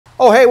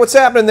Oh, hey, what's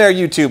happening there,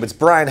 YouTube? It's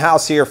Brian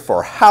House here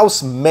for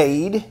House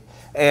Made,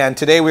 and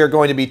today we are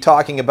going to be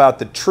talking about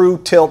the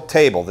True Tilt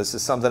Table. This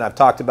is something I've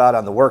talked about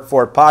on the Work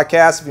For It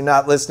podcast. If you're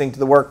not listening to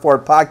the Work For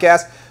It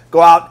podcast,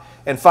 go out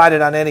and find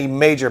it on any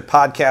major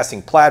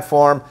podcasting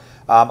platform.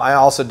 I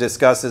also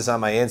discuss this on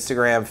my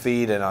Instagram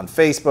feed and on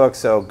Facebook,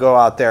 so go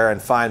out there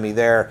and find me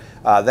there.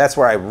 That's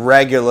where I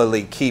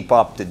regularly keep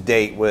up to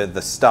date with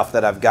the stuff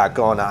that I've got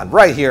going on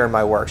right here in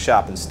my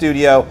workshop and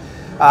studio.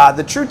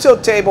 The True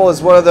Tilt Table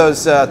is one of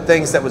those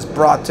things that was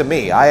brought to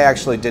me. I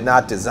actually did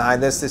not design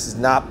this. This is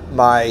not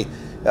my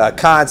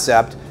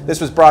concept. This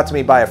was brought to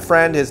me by a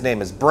friend. His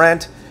name is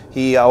Brent.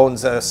 He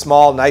owns a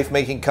small knife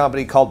making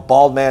company called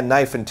Bald Man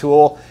Knife and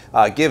Tool.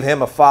 Give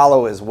him a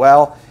follow as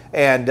well.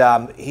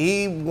 And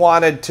he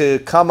wanted to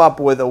come up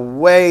with a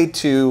way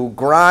to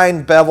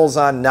grind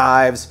bevels on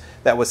knives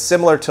that was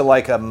similar to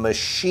like a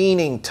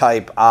machining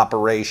type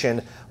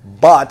operation,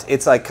 but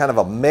it's like kind of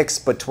a mix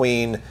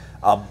between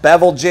a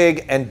bevel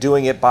jig and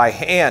doing it by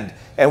hand.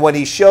 And when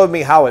he showed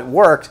me how it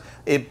worked,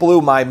 it blew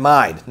my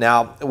mind.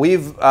 Now,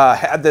 we've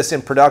had this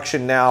in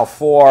production now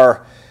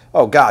for,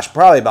 oh gosh,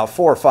 probably about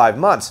 4 or 5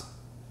 months.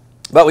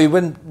 But we've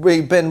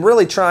been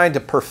really trying to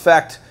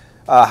perfect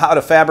how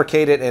to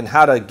fabricate it and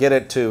how to get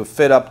it to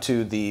fit up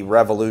to the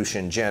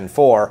Revolution Gen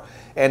 4.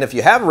 And if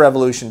you have a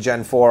Revolution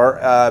Gen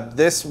 4,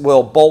 this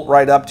will bolt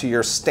right up to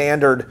your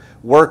standard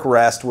work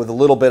rest with a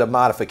little bit of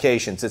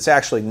modifications. It's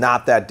actually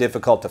not that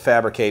difficult to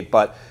fabricate,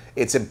 but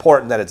it's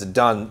important that it's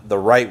done the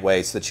right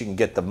way so that you can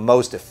get the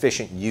most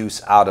efficient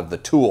use out of the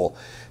tool.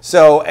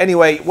 So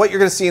anyway, what you're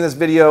going to see in this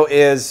video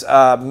is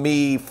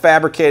me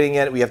fabricating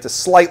it. We have to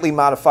slightly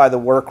modify the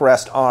work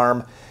rest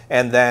arm.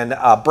 And then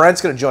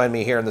Brent's going to join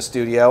me here in the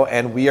studio,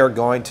 and we are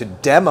going to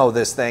demo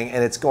this thing,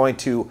 and it's going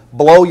to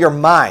blow your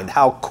mind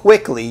how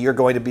quickly you're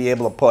going to be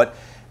able to put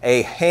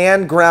a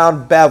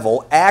hand-ground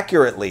bevel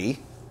accurately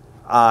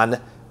on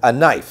a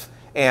knife.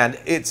 And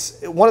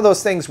it's one of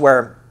those things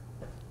where,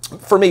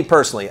 for me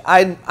personally,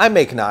 I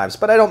make knives,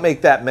 but I don't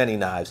make that many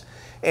knives.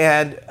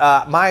 And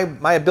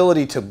my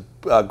ability to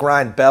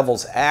grind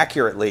bevels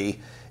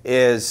accurately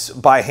is,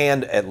 by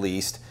hand at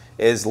least,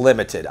 is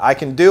limited. I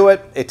can do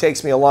it. It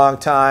takes me a long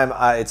time.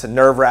 It's a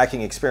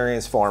nerve-wracking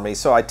experience for me.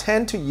 So I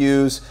tend to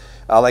use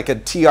like a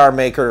TR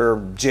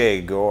Maker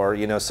jig or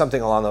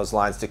something along those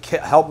lines to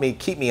help me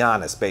keep me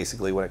honest,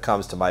 basically, when it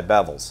comes to my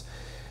bevels.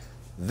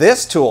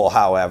 This tool,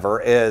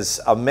 however, is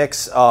a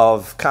mix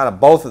of kind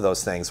of both of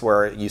those things,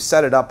 where you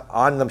set it up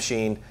on the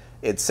machine,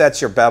 it sets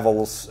your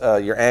bevels,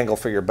 your angle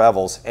for your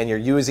bevels, and you're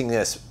using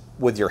this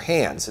with your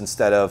hands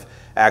instead of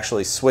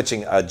actually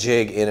switching a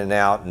jig in and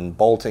out and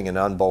bolting and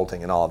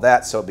unbolting and all of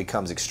that. So it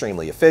becomes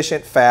extremely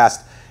efficient,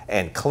 fast,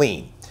 and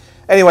clean.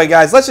 Anyway,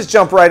 guys, let's just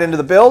jump right into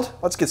the build.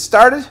 Let's get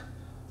started.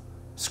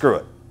 Screw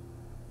it.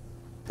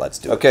 Let's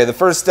do it. Okay, the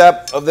first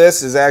step of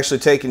this is actually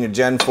taking your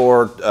Gen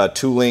 4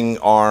 tooling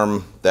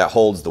arm that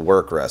holds the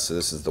work rest. So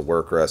this is the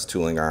work rest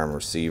tooling arm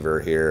receiver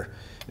here.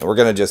 And we're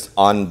going to just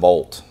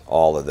unbolt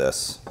all of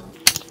this.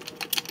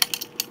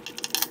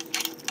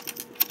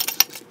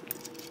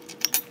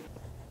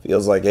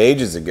 Feels like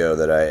ages ago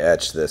that I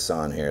etched this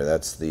on here.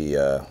 That's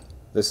the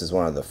this is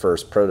one of the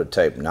first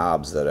prototype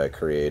knobs that I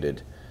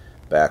created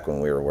back when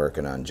we were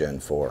working on Gen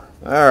 4.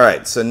 All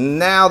right, so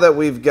now that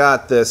we've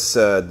got this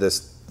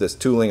this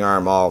tooling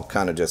arm all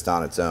kind of just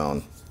on its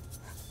own,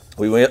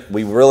 we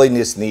really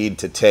just need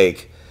to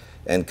take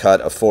and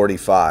cut a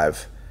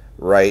 45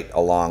 right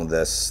along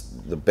this,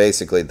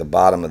 basically the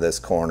bottom of this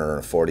corner,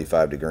 a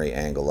 45-degree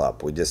angle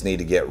up. We just need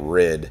to get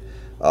rid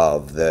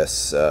of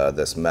this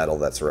this metal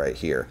that's right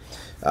here.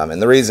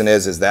 And the reason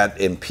is that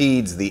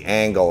impedes the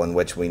angle in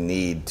which we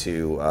need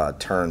to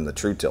turn the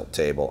True Tilt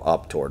table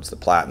up towards the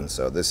platen.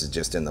 So this is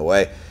just in the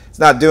way. It's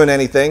not doing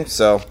anything,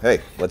 so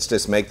hey, let's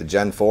just make the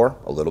Gen 4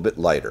 a little bit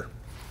lighter.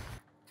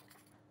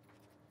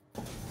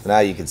 Now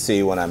you can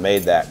see when I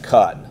made that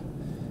cut,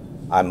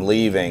 I'm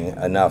leaving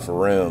enough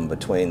room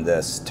between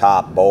this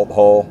top bolt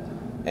hole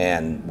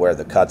and where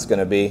the cut's going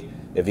to be.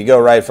 If you go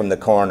right from the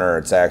corner,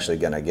 it's actually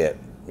going to get,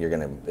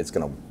 it's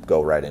going to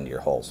go right into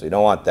your hole. So you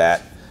don't want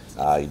that.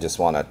 You just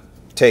want to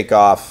take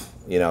off,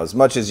 as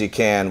much as you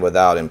can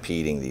without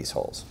impeding these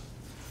holes.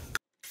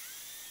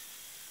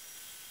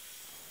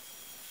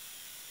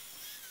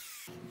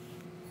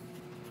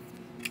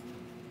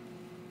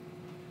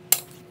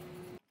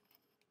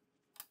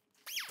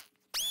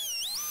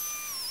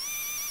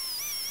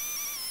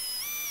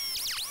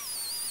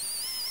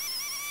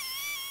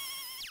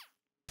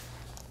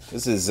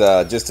 This is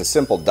just a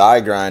simple die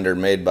grinder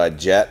made by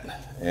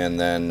Jet, and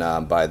then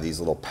by these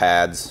little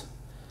pads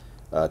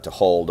to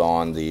hold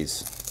on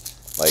these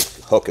like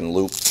hook and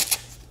loop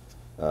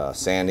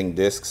sanding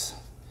discs.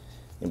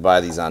 You can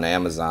buy these on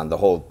Amazon. The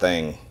whole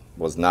thing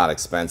was not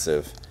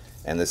expensive,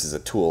 and this is a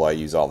tool I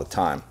use all the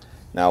time.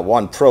 Now,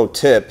 one pro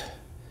tip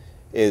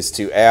is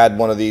to add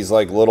one of these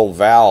like little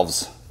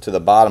valves to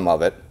the bottom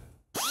of it.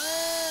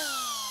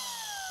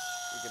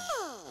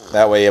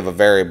 That way you have a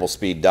variable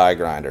speed die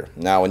grinder.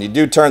 Now when you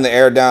do turn the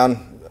air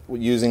down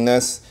using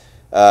this,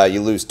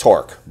 you lose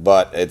torque,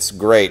 but it's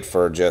great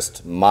for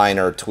just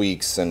minor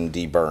tweaks and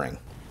deburring.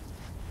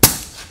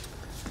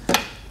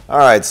 All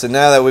right, so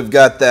now that we've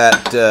got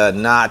that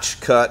notch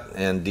cut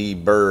and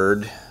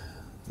deburred,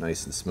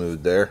 nice and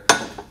smooth there,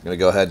 I'm going to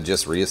go ahead and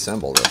just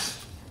reassemble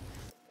this.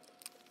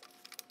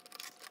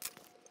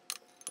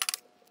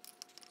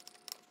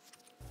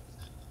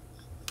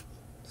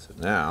 So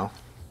now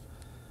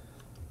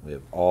we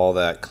have all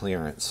that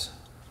clearance.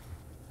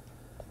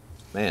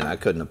 Man, I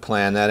couldn't have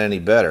planned that any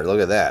better. Look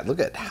at that. Look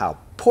at how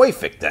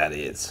perfect that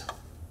is.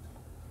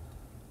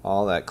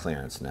 All that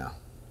clearance now.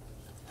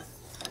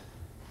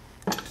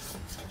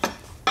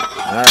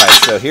 All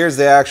right, so here's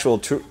the actual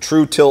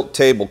true tilt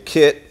table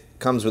kit.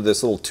 Comes with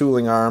this little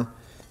tooling arm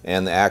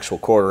and the actual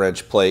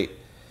 1/4" plate,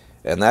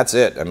 and that's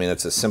it. I mean,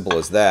 it's as simple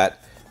as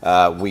that.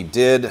 We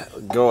did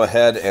go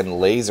ahead and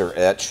laser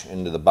etch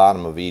into the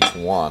bottom of each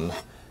one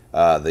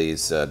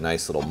these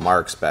nice little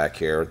marks back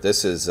here.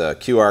 This is a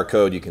QR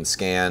code you can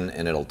scan,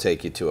 and it'll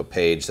take you to a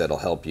page that'll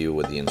help you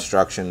with the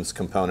instructions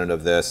component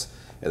of this.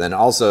 And then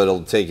also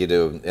it'll take you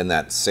to, in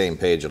that same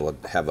page, it'll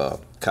have a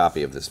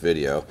copy of this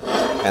video.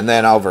 And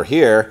then over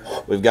here,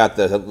 we've got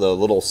the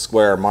little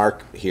square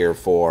mark here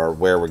for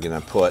where we're going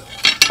to put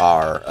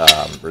our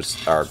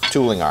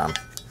tooling arm.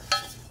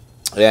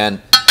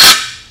 And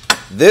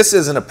this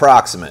is an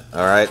approximate,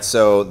 all right?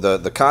 So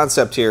the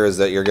concept here is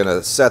that you're going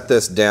to set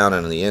this down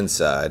on the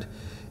inside,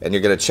 and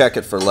you're going to check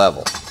it for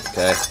level,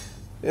 okay?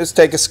 Just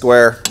take a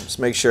square, just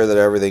make sure that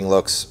everything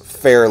looks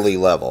fairly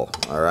level,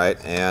 all right?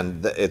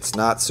 And it's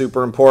not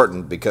super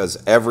important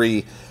because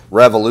every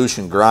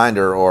revolution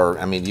grinder, or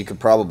I mean, you could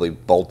probably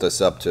bolt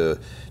this up to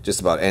just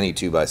about any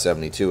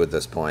 2x72 at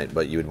this point,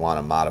 but you would want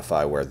to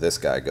modify where this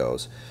guy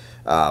goes.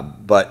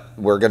 But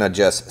we're going to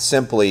just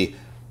simply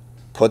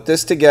put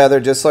this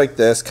together just like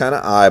this, kind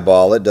of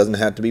eyeball it, doesn't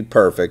have to be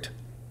perfect.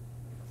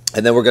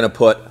 And then we're going to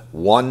put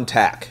one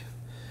tack,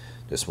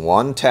 just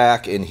one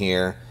tack in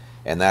here,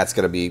 and that's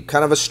going to be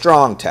kind of a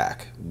strong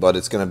tack, but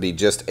it's going to be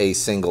just a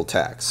single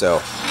tack.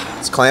 So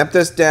let's clamp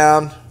this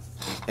down,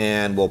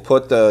 and we'll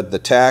put the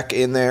tack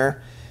in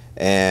there,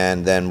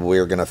 and then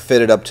we're going to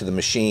fit it up to the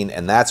machine,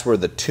 and that's where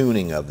the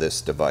tuning of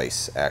this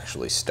device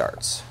actually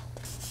starts.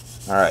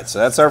 All right, so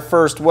that's our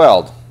first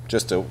weld.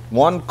 Just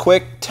one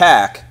quick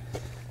tack,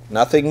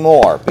 nothing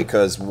more,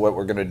 because what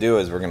we're going to do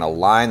is we're going to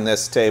line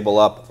this table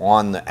up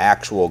on the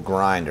actual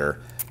grinder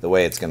the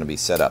way it's going to be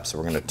set up. So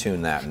we're going to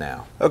tune that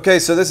now. Okay,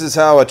 so this is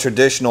how a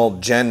traditional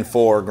Gen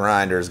 4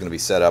 grinder is going to be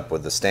set up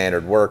with the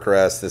standard work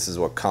rest. This is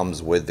what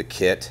comes with the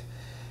kit.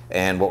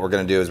 And what we're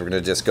going to do is we're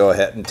going to just go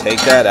ahead and take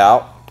that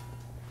out,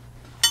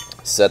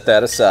 set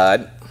that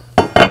aside,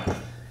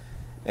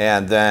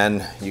 and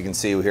then you can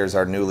see here's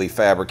our newly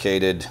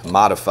fabricated,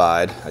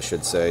 modified, I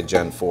should say,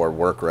 Gen 4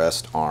 work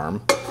rest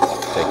arm.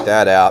 Take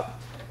that out.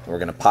 We're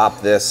going to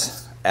pop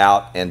this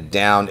out and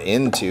down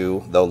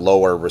into the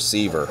lower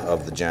receiver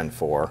of the Gen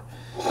 4,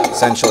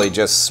 essentially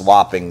just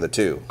swapping the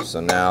two.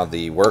 So now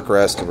the work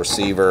rest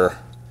receiver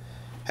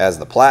has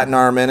the platen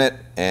arm in it,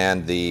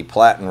 and the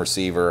platen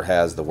receiver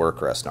has the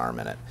work rest arm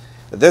in it.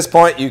 At this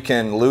point, you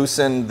can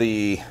loosen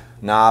the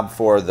knob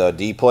for the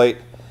D plate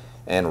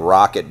and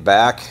rock it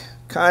back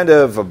kind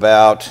of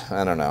about,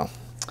 I don't know,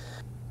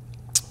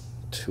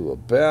 to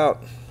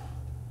about,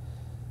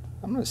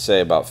 I'm going to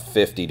say about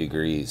 50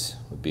 degrees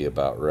would be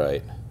about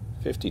right.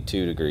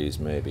 52 degrees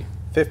maybe.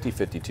 50,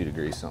 52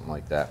 degrees, something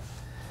like that.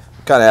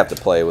 You kind of have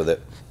to play with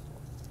it.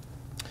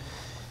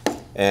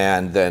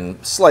 And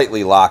then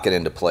slightly lock it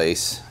into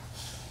place.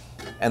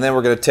 And then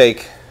we're going to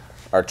take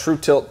our true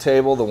tilt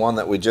table, the one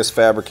that we just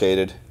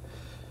fabricated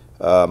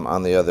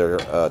on the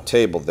other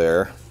table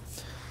there,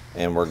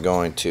 and we're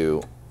going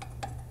to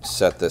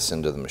set this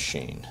into the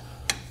machine.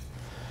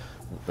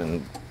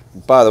 And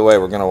by the way,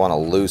 we're going to want to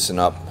loosen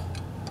up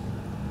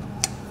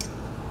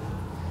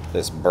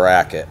this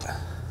bracket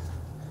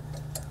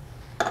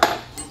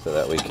so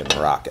that we can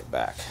rock it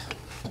back.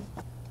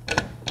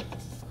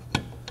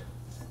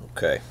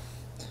 Okay,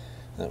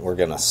 then we're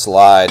going to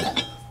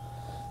slide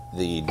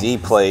the D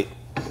plate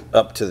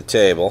up to the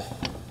table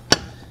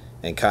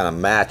and kind of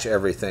match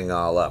everything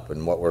all up.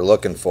 And what we're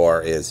looking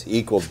for is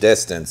equal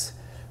distance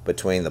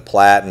between the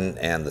platen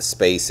and the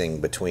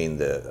spacing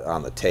between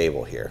on the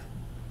table here.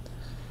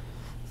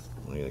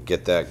 We're going to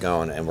get that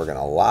going, and we're going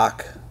to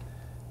lock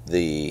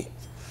the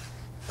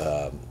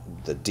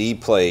D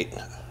plate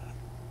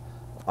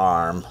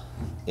arm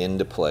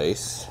into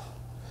place.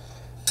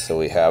 So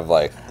we have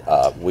like,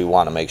 we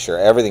want to make sure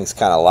everything's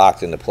kind of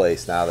locked into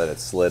place now that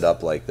it's slid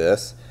up like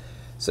this,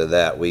 so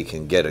that we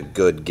can get a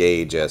good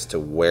gauge as to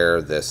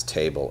where this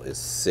table is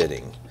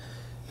sitting.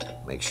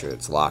 Make sure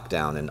it's locked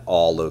down in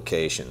all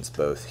locations,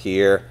 both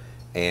here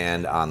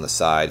and on the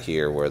side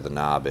here where the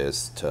knob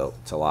is to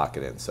lock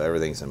it in. So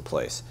everything's in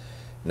place.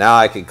 Now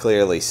I can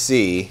clearly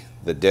see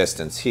the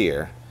distance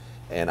here,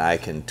 and I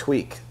can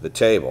tweak the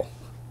table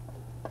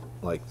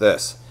like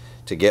this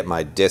to get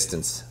my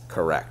distance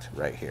correct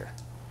right here.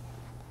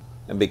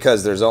 And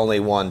because there's only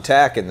one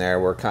tack in there,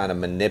 we're kind of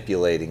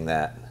manipulating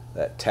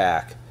that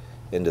tack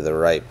into the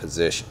right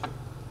position.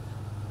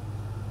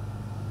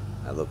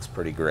 That looks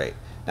pretty great.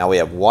 Now we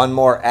have one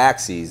more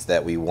axis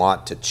that we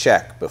want to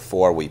check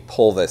before we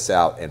pull this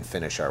out and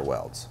finish our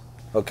welds.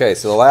 Okay,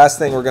 so the last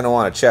thing we're going to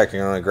want to check,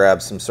 you're going to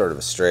grab some sort of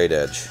a straight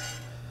edge.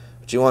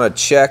 But you want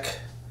to check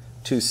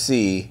to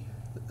see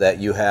that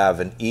you have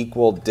an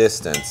equal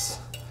distance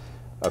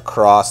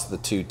across the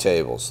two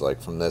tables,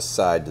 like from this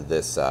side to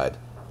this side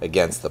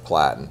against the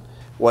platen.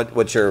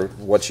 What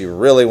you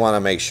really want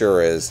to make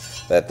sure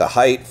is that the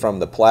height from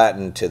the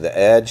platen to the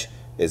edge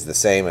is the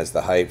same as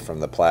the height from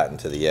the platen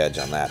to the edge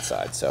on that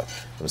side. So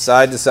from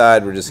side to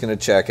side, we're just going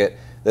to check it.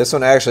 This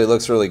one actually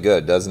looks really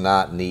good. Does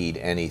not need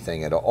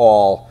anything at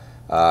all.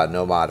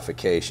 No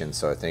modification,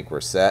 so I think we're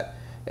set.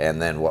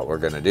 And then what we're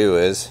going to do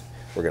is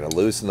we're going to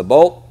loosen the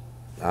bolt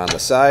on the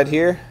side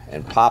here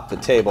and pop the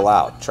table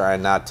out,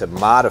 trying not to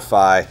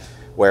modify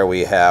where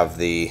we have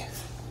the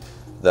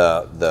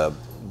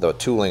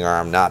tooling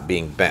arm not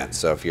being bent.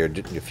 So if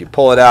you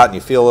pull it out and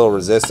you feel a little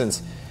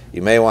resistance,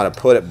 you may want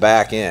to put it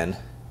back in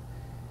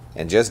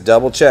and just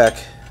double check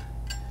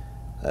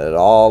that it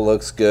all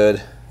looks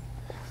good.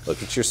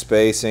 Look at your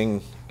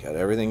spacing, got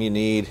everything you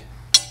need.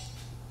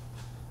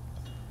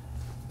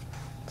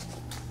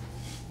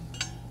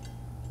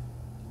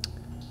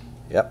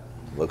 Yep,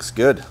 looks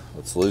good.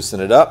 Let's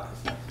loosen it up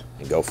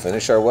and go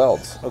finish our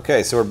welds.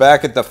 Okay, so we're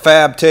back at the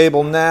fab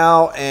table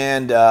now,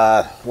 and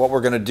what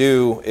we're going to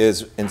do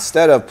is,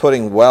 instead of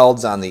putting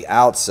welds on the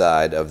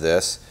outside of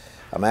this,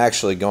 I'm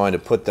actually going to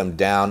put them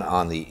down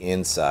on the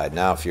inside.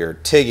 Now, if you're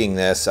TIGging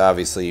this,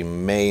 obviously you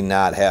may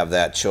not have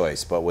that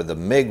choice, but with a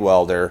MIG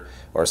welder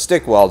or a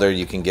stick welder,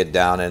 you can get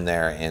down in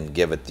there and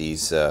give it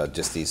these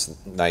just these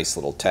nice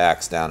little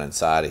tacks down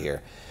inside of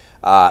here.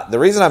 The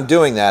reason I'm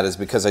doing that is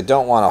because I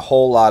don't want a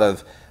whole lot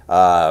of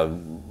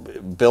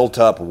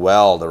built-up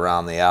weld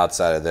around the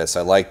outside of this.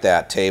 I like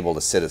that table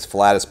to sit as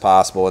flat as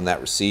possible in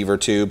that receiver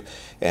tube,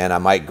 and I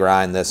might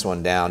grind this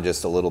one down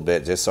just a little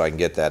bit just so I can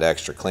get that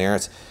extra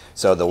clearance.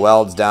 So the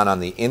welds down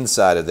on the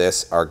inside of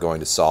this are going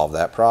to solve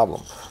that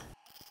problem.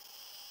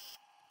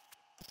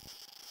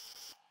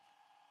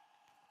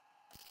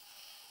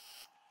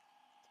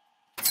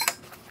 A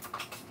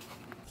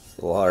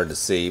little hard to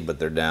see, but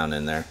they're down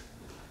in there.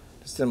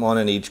 Just in one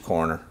in each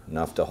corner,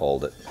 enough to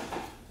hold it.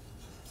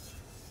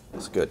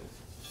 That's good.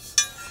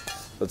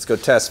 Let's go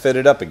test fit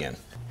it up again.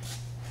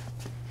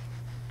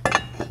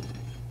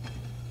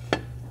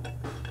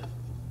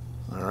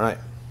 All right.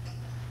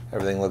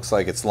 Everything looks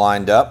like it's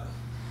lined up.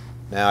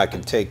 Now I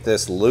can take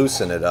this,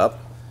 loosen it up,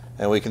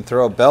 and we can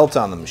throw a belt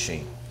on the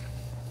machine.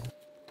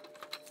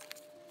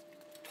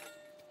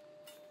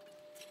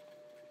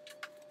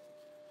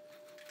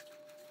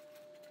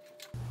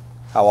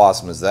 How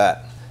awesome is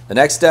that? The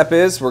next step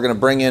is we're going to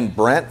bring in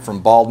Brent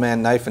from Bald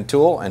Man Knife and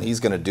Tool, and he's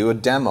going to do a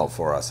demo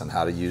for us on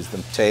how to use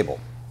the table.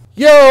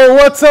 Yo,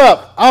 what's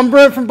up? I'm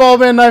Brent from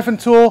Bald Man Knife and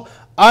Tool.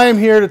 I am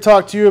here to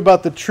talk to you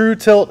about the True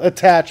Tilt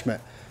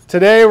attachment.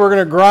 Today we're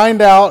going to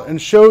grind out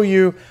and show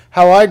you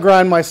how I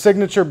grind my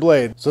signature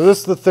blade. So this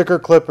is the thicker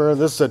clipper.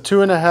 This is a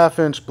 2.5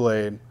 inch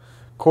blade,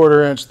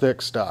 1/4 inch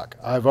thick stock.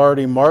 I've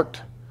already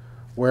marked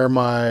where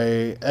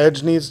my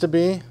edge needs to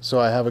be,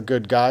 so I have a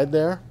good guide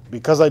there.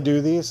 Because I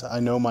do these, I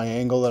know my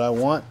angle that I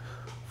want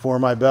for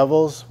my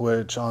bevels,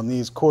 which on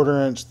these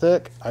 1/4 inch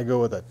thick, I go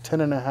with a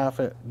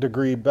 10.5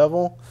 degree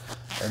bevel,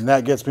 and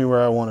that gets me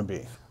where I want to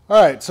be.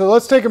 All right, so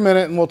let's take a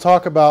minute and we'll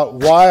talk about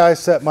why I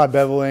set my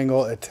bevel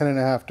angle at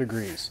 10.5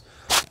 degrees.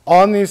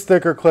 On these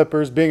thicker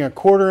clippers, being a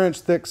 1/4 inch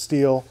thick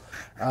steel,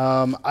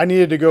 I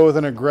needed to go with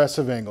an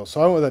aggressive angle,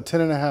 so I went with a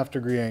 10.5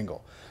 degree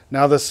angle.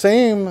 Now the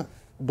same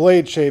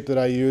blade shape that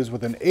I use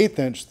with an 1/8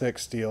 inch thick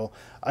steel,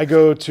 I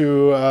go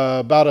to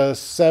about a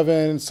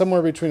 7,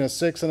 somewhere between a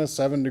 6 and a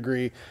 7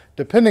 degree,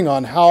 depending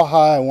on how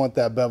high I want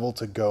that bevel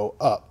to go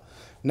up.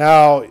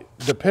 Now,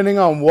 depending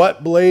on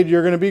what blade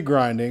you're going to be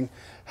grinding,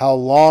 how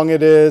long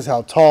it is,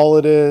 how tall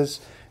it is,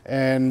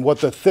 and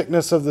what the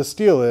thickness of the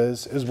steel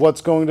is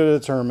what's going to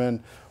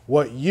determine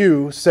what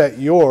you set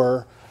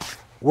your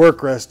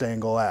work rest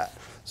angle at.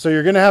 So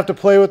you're going to have to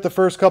play with the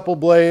first couple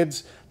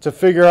blades to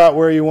figure out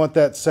where you want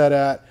that set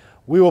at.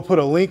 We will put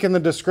a link in the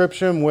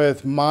description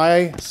with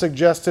my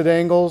suggested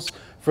angles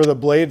for the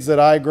blades that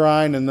I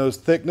grind and those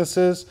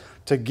thicknesses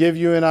to give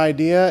you an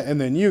idea, and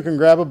then you can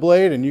grab a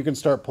blade and you can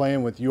start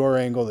playing with your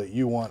angle that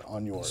you want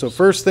on yours. So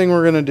first thing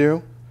we're going to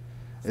do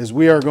is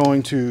we are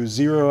going to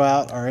zero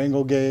out our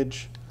angle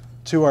gauge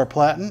to our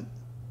platen.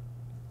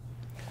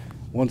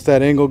 Once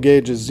that angle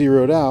gauge is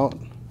zeroed out,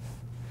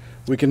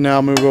 we can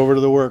now move over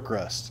to the work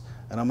rest.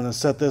 And I'm going to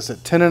set this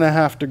at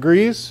 10.5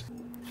 degrees.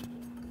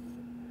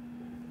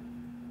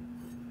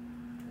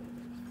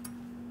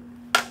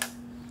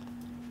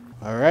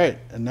 All right,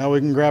 and now we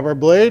can grab our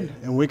blade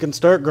and we can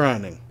start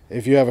grinding.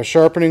 If you have a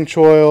sharpening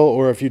choil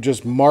or if you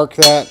just mark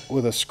that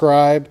with a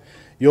scribe,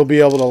 you'll be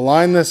able to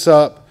line this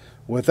up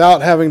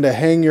without having to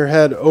hang your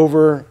head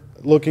over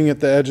looking at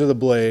the edge of the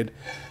blade,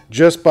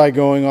 just by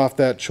going off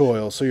that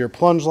choil. So your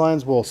plunge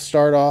lines will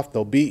start off,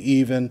 they'll be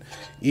even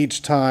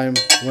each time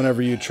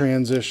whenever you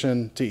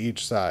transition to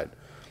each side.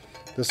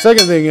 The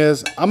second thing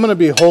is I'm going to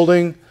be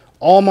holding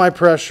all my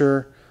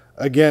pressure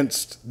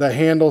against the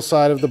handle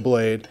side of the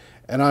blade,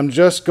 and I'm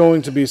just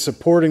going to be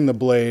supporting the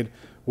blade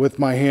with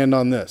my hand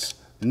on this.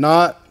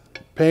 Not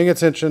paying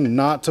attention,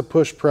 not to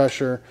push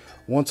pressure.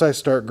 Once I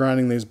start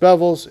grinding these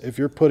bevels, if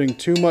you're putting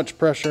too much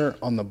pressure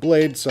on the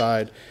blade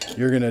side,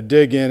 you're going to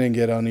dig in and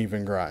get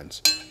uneven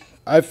grinds.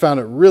 I've found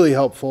it really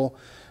helpful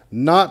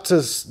not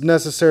to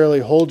necessarily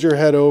hold your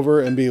head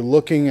over and be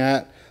looking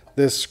at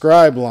this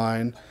scribe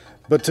line,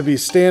 but to be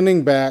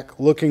standing back,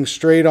 looking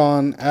straight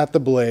on at the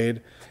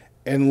blade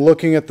and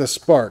looking at the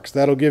sparks.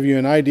 That'll give you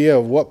an idea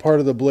of what part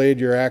of the blade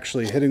you're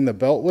actually hitting the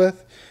belt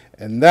with,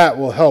 and that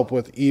will help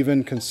with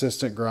even,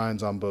 consistent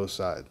grinds on both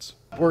sides.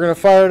 We're going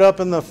to fire it up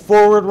in the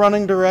forward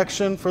running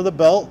direction for the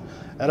belt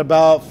at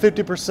about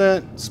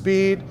 50%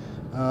 speed.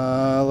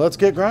 Let's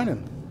get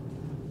grinding.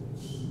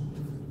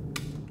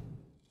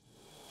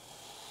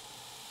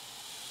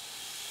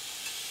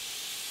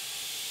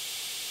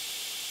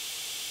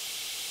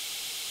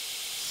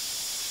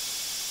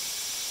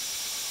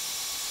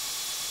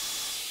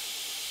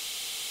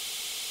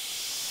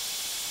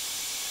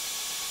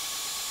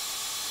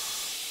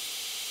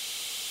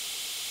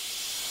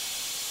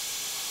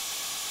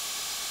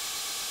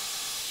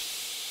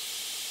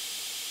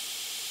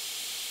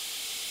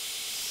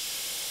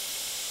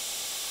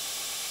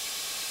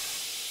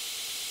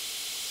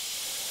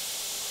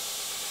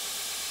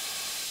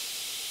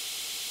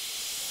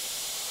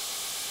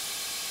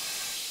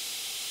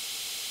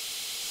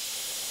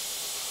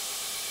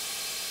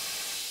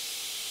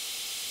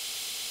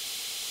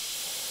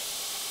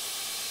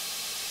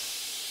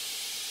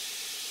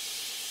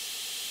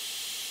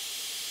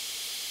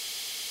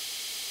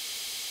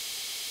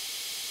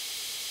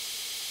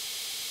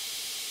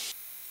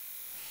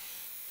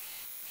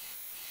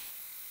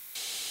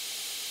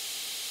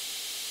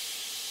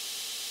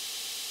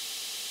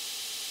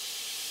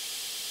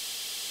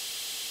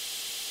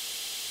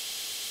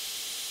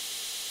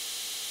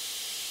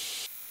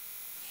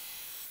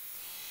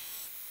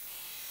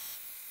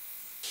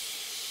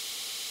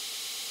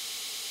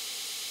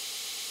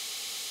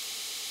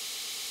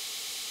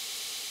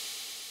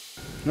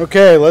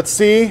 Okay, let's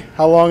see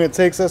how long it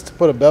takes us to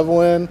put a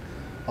bevel in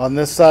on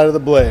this side of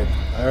the blade.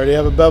 I already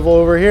have a bevel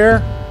over here,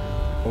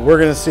 but we're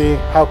going to see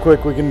how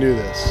quick we can do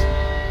this.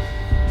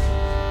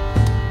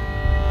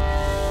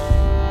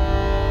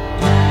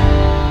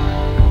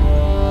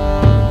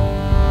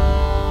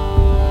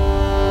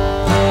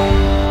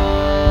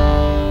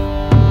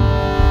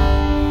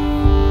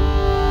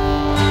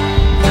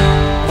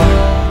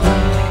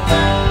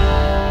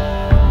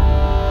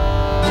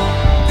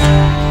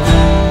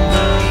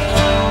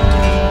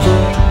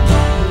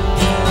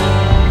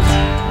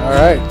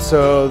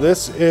 So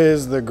this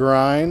is the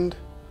grind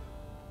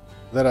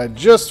that I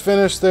just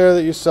finished there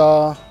that you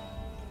saw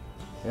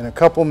in a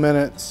couple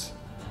minutes.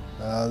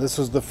 This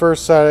was the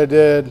first side I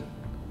did,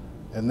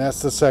 and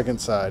that's the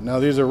second side. Now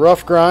these are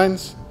rough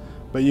grinds,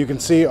 but you can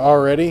see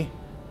already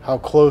how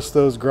close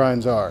those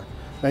grinds are.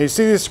 Now you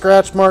see these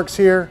scratch marks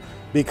here.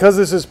 Because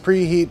this is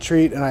preheat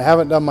treat and I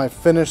haven't done my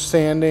finish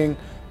sanding,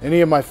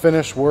 any of my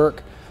finish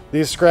work,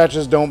 these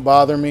scratches don't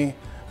bother me.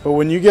 But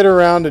when you get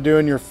around to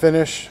doing your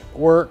finish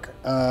work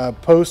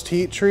post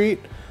heat treat,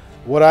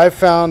 what I've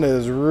found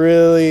is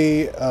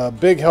really a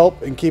big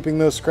help in keeping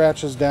those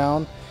scratches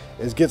down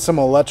is get some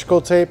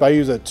electrical tape. I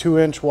use a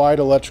 2-inch wide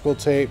electrical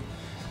tape,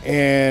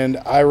 and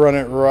I run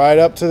it right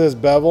up to this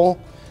bevel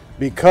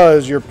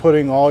because you're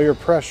putting all your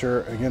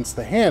pressure against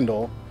the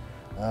handle.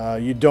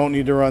 You don't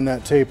need to run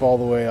that tape all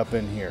the way up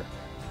in here,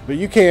 but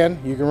you can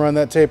run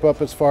that tape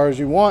up as far as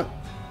you want,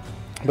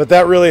 but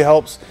that really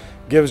helps.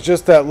 Gives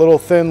just that little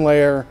thin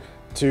layer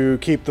to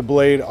keep the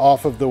blade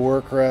off of the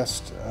work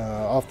rest,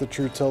 off the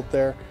true tilt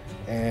there,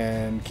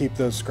 and keep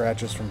those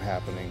scratches from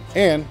happening.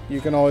 And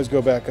you can always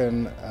go back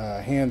and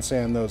hand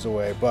sand those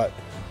away, but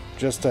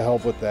just to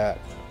help with that,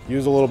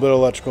 use a little bit of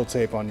electrical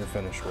tape on your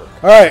finish work.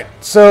 All right,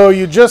 so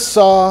you just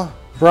saw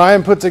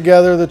Brian put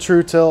together the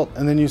true tilt,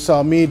 and then you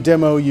saw me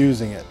demo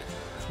using it.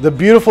 The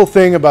beautiful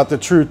thing about the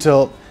true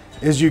tilt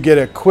is you get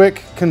a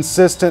quick,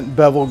 consistent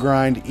bevel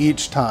grind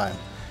each time.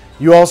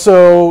 You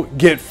also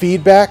get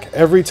feedback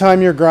every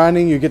time you're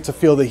grinding. You get to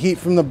feel the heat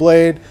from the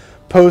blade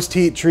post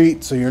heat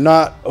treat, so you're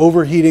not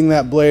overheating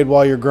that blade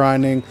while you're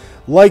grinding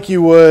like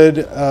you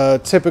would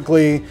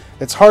typically.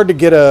 It's hard to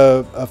get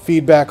a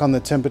feedback on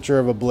the temperature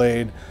of a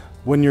blade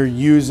when you're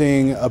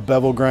using a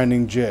bevel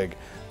grinding jig.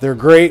 They're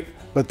great,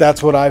 but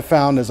that's what I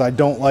found is I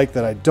don't like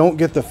that. I don't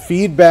get the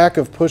feedback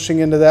of pushing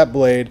into that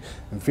blade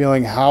and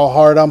feeling how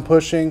hard I'm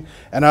pushing,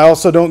 and I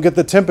also don't get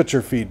the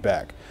temperature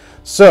feedback.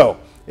 So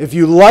if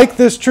you like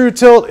this true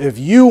tilt, if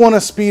you want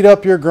to speed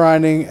up your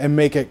grinding and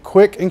make it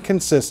quick and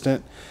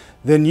consistent,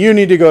 then you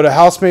need to go to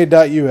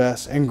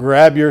housemade.us and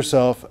grab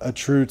yourself a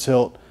true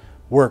tilt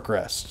work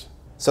rest.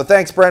 So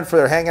thanks, Brent,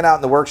 for hanging out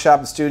in the workshop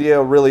and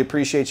studio. Really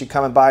appreciate you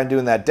coming by and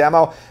doing that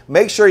demo.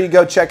 Make sure you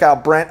go check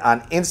out Brent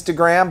on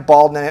Instagram,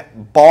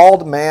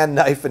 Bald Man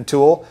Knife and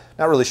Tool.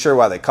 Not really sure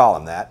why they call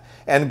him that.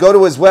 And go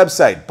to his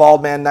website,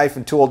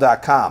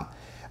 baldmanknifeandtool.com.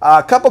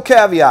 A couple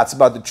caveats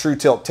about the True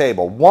Tilt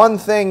table. One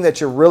thing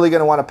that you're really going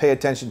to want to pay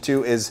attention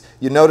to is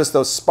you notice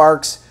those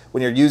sparks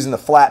when you're using the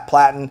flat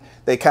platen,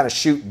 they kind of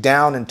shoot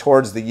down and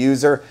towards the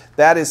user.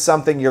 That is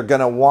something you're going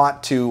to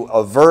want to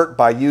avert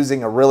by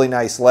using a really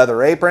nice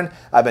leather apron.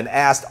 I've been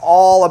asked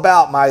all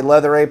about my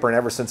leather apron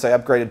ever since I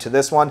upgraded to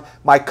this one.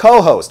 My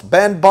co-host,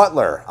 Ben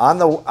Butler, on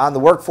the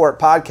Work For It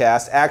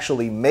podcast,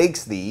 actually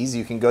makes these.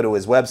 You can go to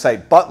his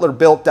website,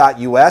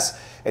 butlerbuilt.us,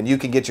 and you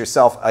can get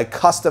yourself a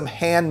custom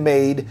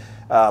handmade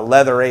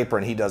leather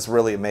apron. He does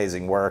really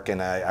amazing work,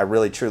 and I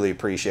really truly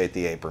appreciate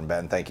the apron,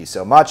 Ben. Thank you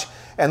so much.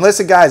 And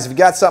listen, guys, if you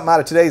got something out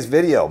of today's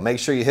video, make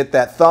sure you hit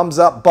that thumbs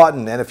up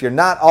button. And if you're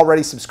not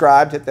already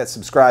subscribed, hit that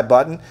subscribe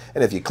button.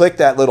 And if you click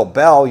that little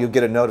bell, you'll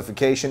get a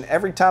notification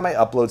every time I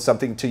upload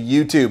something to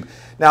YouTube.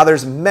 Now,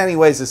 there's many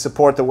ways to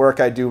support the work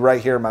I do right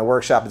here in my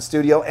workshop and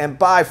studio, and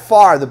by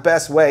far the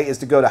best way is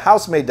to go to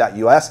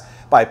housemade.us.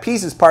 Buy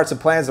pieces, parts, and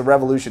plans of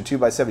Revolution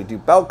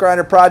 2x72 belt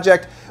grinder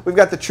project. We've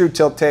got the True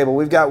Tilt table.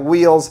 We've got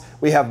wheels.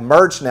 We have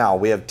merch now.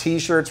 We have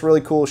t-shirts,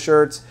 really cool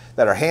shirts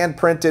that are hand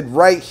printed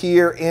right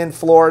here in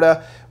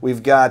Florida.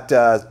 We've got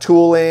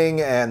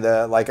tooling and,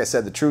 like I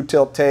said, the True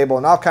Tilt table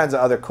and all kinds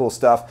of other cool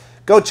stuff.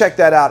 Go check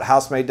that out,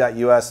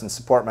 housemade.us, and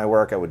support my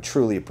work. I would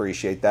truly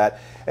appreciate that.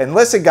 And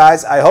listen,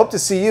 guys, I hope to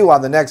see you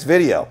on the next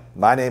video.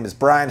 My name is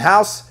Brian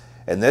House,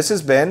 and this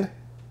has been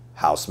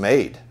House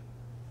Made.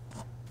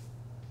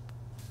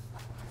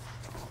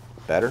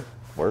 Better?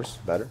 Worse?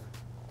 Better?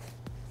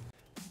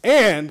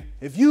 And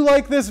if you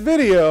like this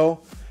video,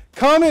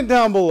 comment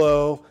down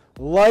below,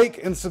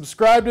 like and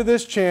subscribe to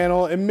this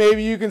channel, and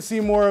maybe you can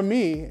see more of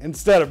me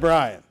instead of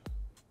Brian.